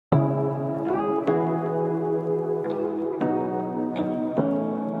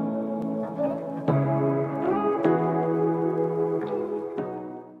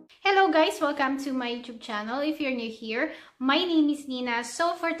welcome to my YouTube channel. If you're new here, my name is Nina.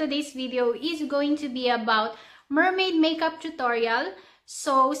 So for today's video is going to be about mermaid makeup tutorial.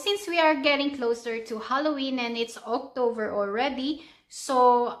 So since we are getting closer to Halloween and it's October already,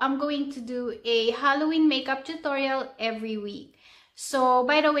 so I'm going to do a Halloween makeup tutorial every week. So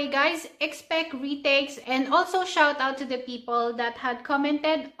by the way guys, expect retakes and also shout out to the people that had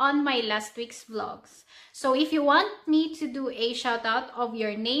commented on my last week's vlogs. So if you want me to do a shout out of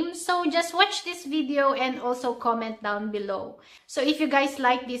your name, so just watch this video and also comment down below. So if you guys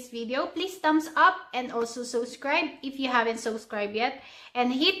like this video, please thumbs up and also subscribe if you haven't subscribed yet,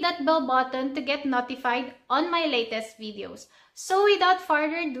 and hit that bell button to get notified on my latest videos. So without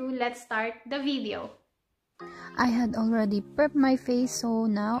further ado, let's start the video. I had already prepped my face, so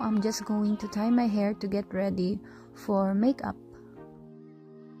now I'm just going to tie my hair to get ready for makeup.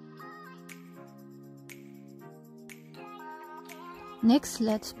 Next,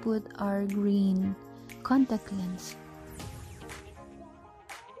 let's put our green contact lens.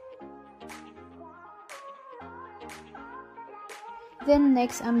 Then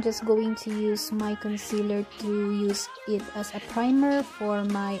next, I'm just going to use my concealer to use it as a primer for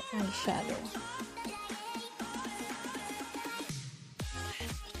my eyeshadow.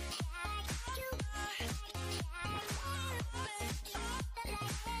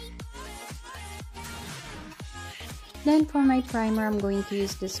 Then for my primer, I'm going to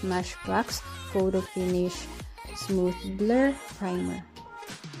use the Smashbox Photo Finish Smooth Blur Primer.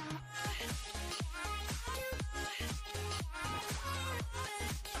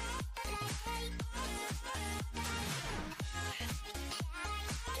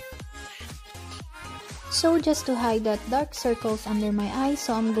 So just to hide that dark circles under my eyes,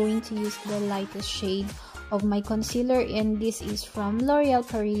 so I'm going to use the lightest shade of my concealer, and this is from L'Oreal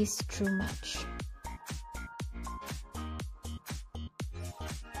Paris True Match.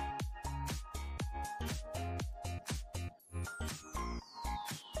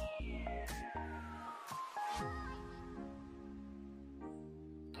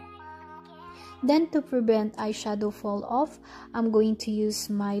 Then to prevent eyeshadow fall off, I'm going to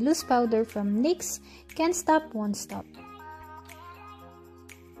use my loose powder from NYX, Can't Stop, Won't Stop.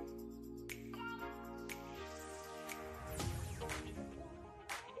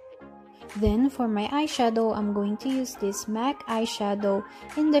 Then for my eyeshadow, I'm going to use this MAC eyeshadow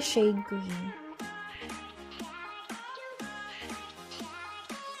in the shade green.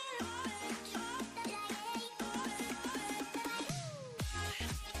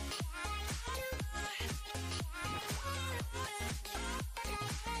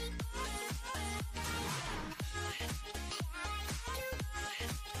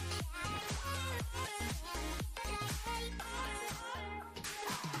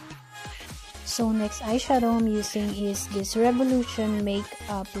 So next eyeshadow I'm using is this Revolution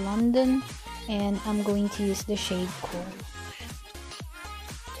Makeup London, and I'm going to use the shade Cool.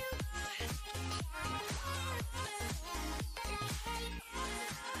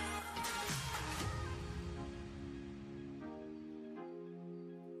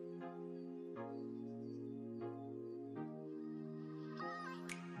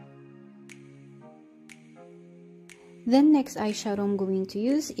 Then next eyeshadow I'm going to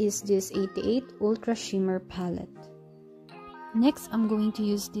use is this 88 Ultra Shimmer Palette. Next, I'm going to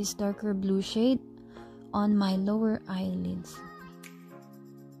use this darker blue shade on my lower eyelids.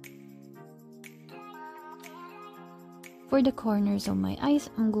 For the corners of my eyes,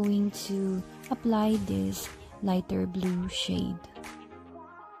 I'm going to apply this lighter blue shade.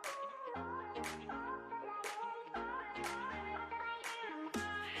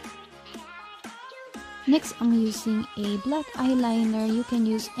 Next, I'm using a black eyeliner. You can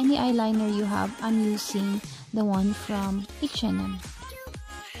use any eyeliner you have. I'm using the one from H&M.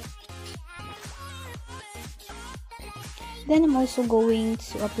 Then I'm also going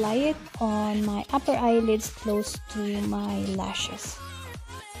to apply it on my upper eyelids close to my lashes.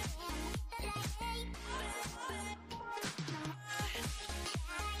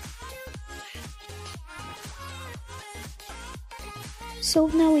 So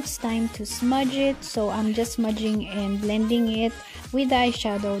now it's time to smudge it, so I'm just smudging and blending it with the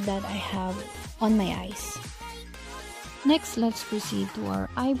eyeshadow that I have on my eyes. Next, let's proceed to our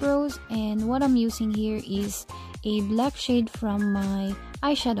eyebrows, and what I'm using here is a black shade from my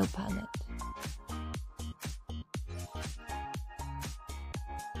eyeshadow palette.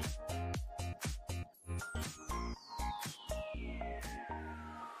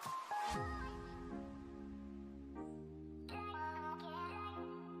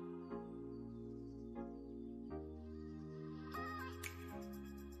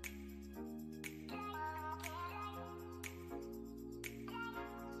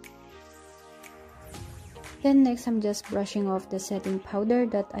 Then next, I'm just brushing off the setting powder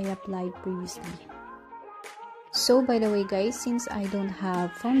that I applied previously. So by the way guys, since I don't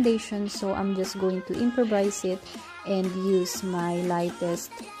have foundation, so I'm just going to improvise it and use my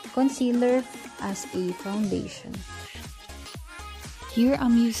lightest concealer as a foundation. Here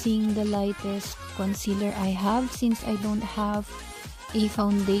I'm using the lightest concealer I have since I don't have a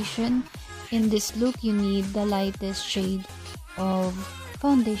foundation. In this look, you need the lightest shade of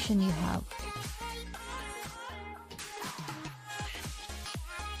foundation you have.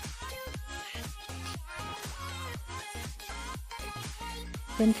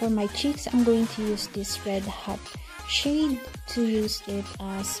 Then for my cheeks, I'm going to use this Red Hot shade to use it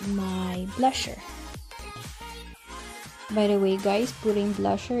as my blusher. By the way guys, putting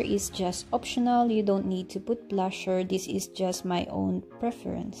blusher is just optional. You don't need to put blusher. This is just my own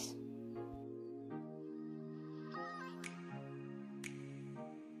preference.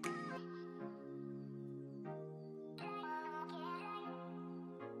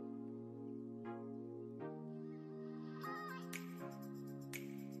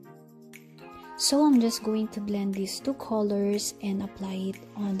 So I'm just going to blend these two colors and apply it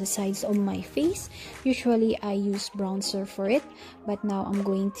on the sides of my face. Usually I use bronzer for it, but now I'm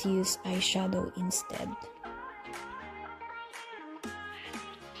going to use eyeshadow instead.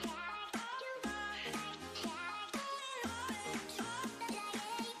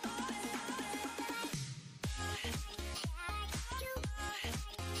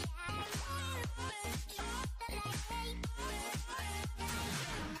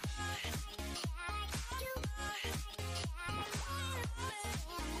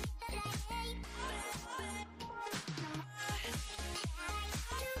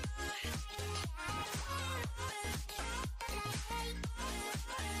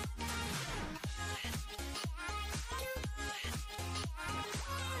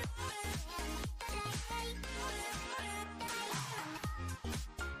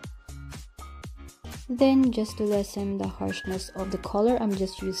 Then just to lessen the harshness of the color, I'm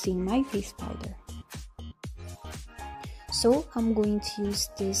just using my face powder. So I'm going to use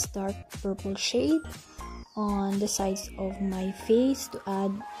this dark purple shade on the sides of my face to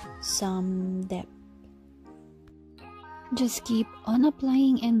add some depth. Just keep on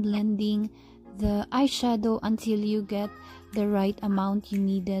applying and blending the eyeshadow until you get the right amount you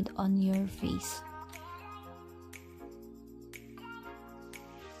needed on your face.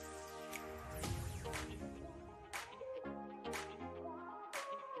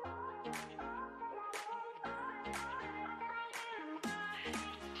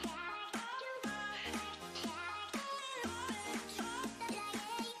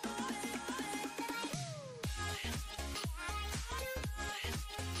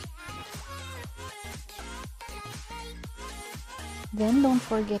 Then don't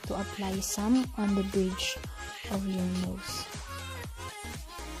forget to apply some on the bridge of your nose.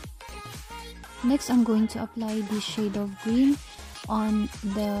 Next, I'm going to apply this shade of green on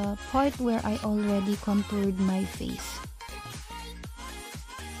the part where I already contoured my face.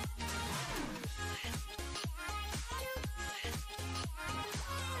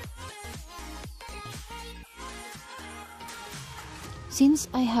 Since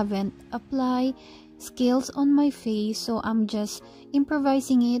I haven't applied scales on my face, so I'm just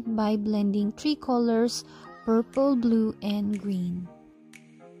improvising it by blending three colors: purple, blue, and green.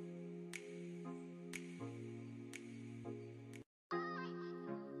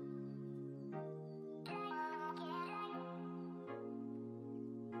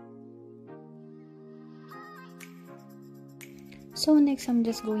 So next, I'm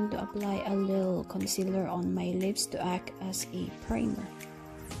just going to apply a little concealer on my lips to act as a primer.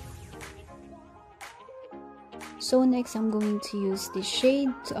 So next, I'm going to use this shade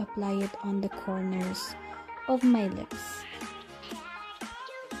to apply it on the corners of my lips.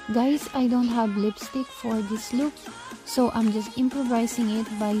 Guys, I don't have lipstick for this look, so I'm just improvising it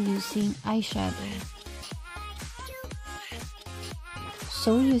by using eyeshadow.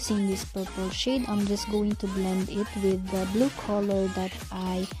 So using this purple shade, I'm just going to blend it with the blue color that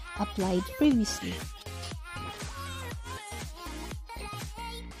I applied previously.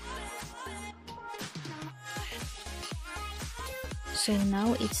 So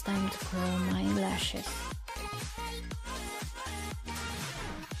now it's time to curl my lashes.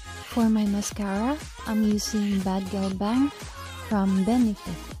 For my mascara, I'm using Bad Girl Bang from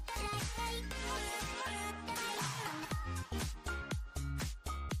Benefit.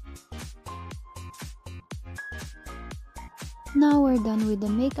 Now we're done with the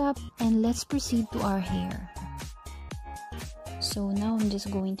makeup and let's proceed to our hair. So now I'm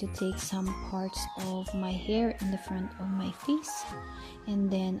just going to take some parts of my hair in the front of my face, and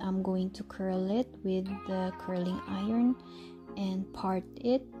then I'm going to curl it with the curling iron and part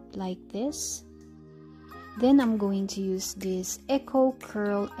it like this. Then I'm going to use this Echo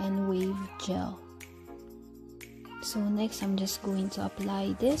Curl and Wave Gel. So next I'm just going to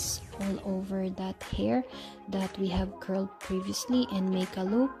apply this all over that hair that we have curled previously and make a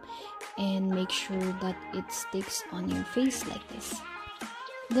loop and make sure that it sticks on your face like this.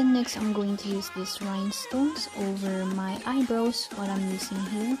 Then next I'm going to use these rhinestones over my eyebrows. What I'm using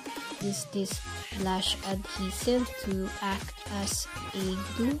here is this lash adhesive to act as a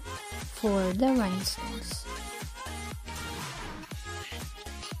glue for the rhinestones.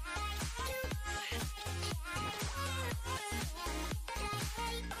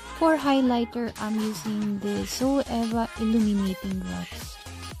 For highlighter, I'm using the Zoeva Illuminating Drops.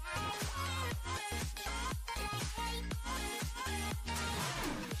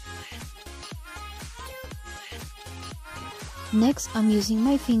 Next, I'm using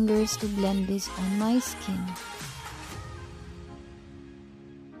my fingers to blend this on my skin.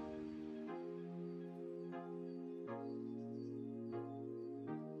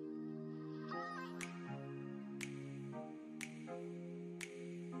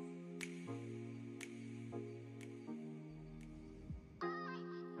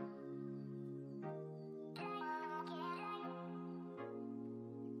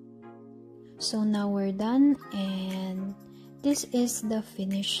 So now we're done, and this is the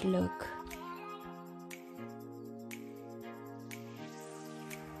finished look.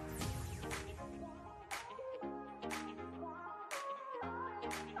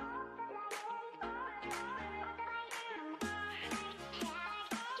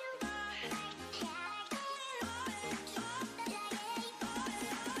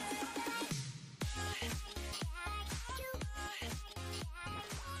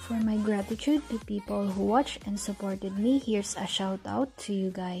 For my gratitude to people who watched and supported me, here's a shout out to you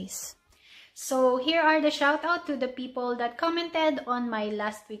guys. So here are the shout out to the people that commented on my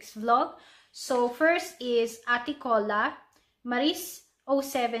last week's vlog. So first is Atikola,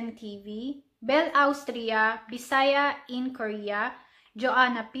 Maris07TV, Bell Austria, Bisaya in Korea,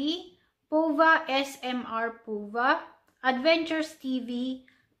 Joanna P, Puva SMR Puva, Adventures TV,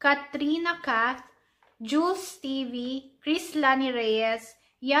 Katrina Kath, Jules TV, Chris Lani Reyes,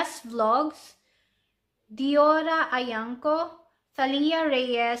 Yas Vlogs, Diora Ayanko, Thalia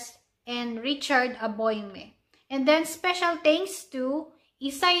Reyes, and Richard Aboyme. And then special thanks to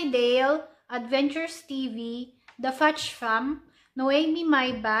Isay Dale, Adventures TV, The Fatch Fam, Noemi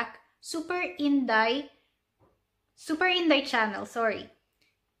Maybach, Super Inday channel,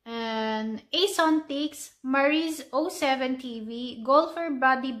 and Asontics, Maris07 TV, Golfer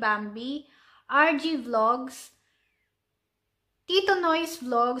Buddy Bambi, RG Vlogs, Tito Noise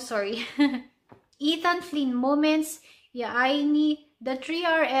Vlog, Ethan Flynn Moments, Yaaini, The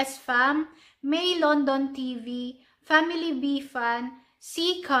 3RS Fam, May London TV, Family B Fan,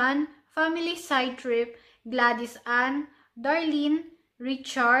 C-Con, Family Side Trip, Gladys Ann, Darlene,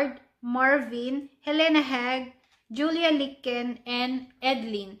 Richard, Marvin, Helena Hägg, Julia Licken, and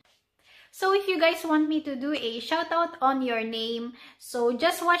Edlin. So if you guys want me to do a shout out on your name, so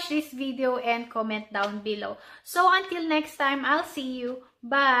just watch this video and comment down below. So until next time, I'll see you.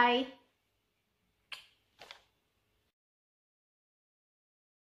 Bye!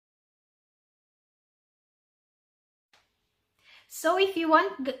 So if you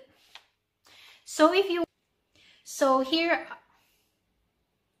want, so if you, so here,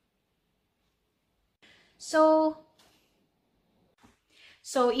 so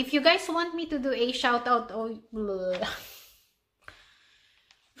if you guys want me to do a shout out,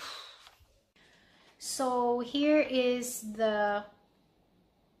 so here is the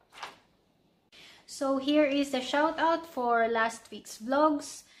shout out for last week's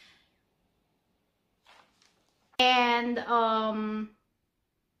vlogs. And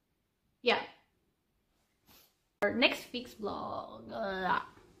yeah, for next week's vlog,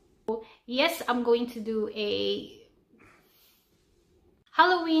 yes, I'm going to do a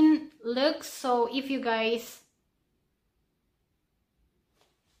Halloween look. So if you guys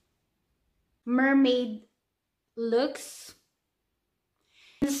mermaid looks,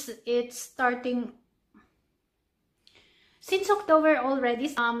 since it's starting since October already,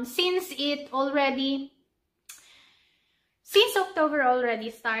 since October already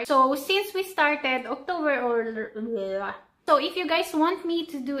started. So since we started October, or so if you guys want me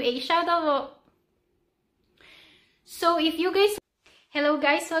to do a shout out, so if you guys, hello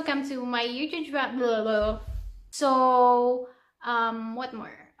guys, welcome to my YouTube channel. So what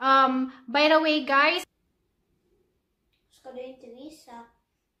more, by the way guys, ska du inte visa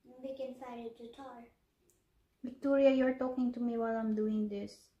vilken färg du tar? Victoria, you're talking to me while I'm doing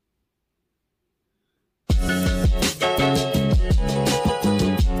this.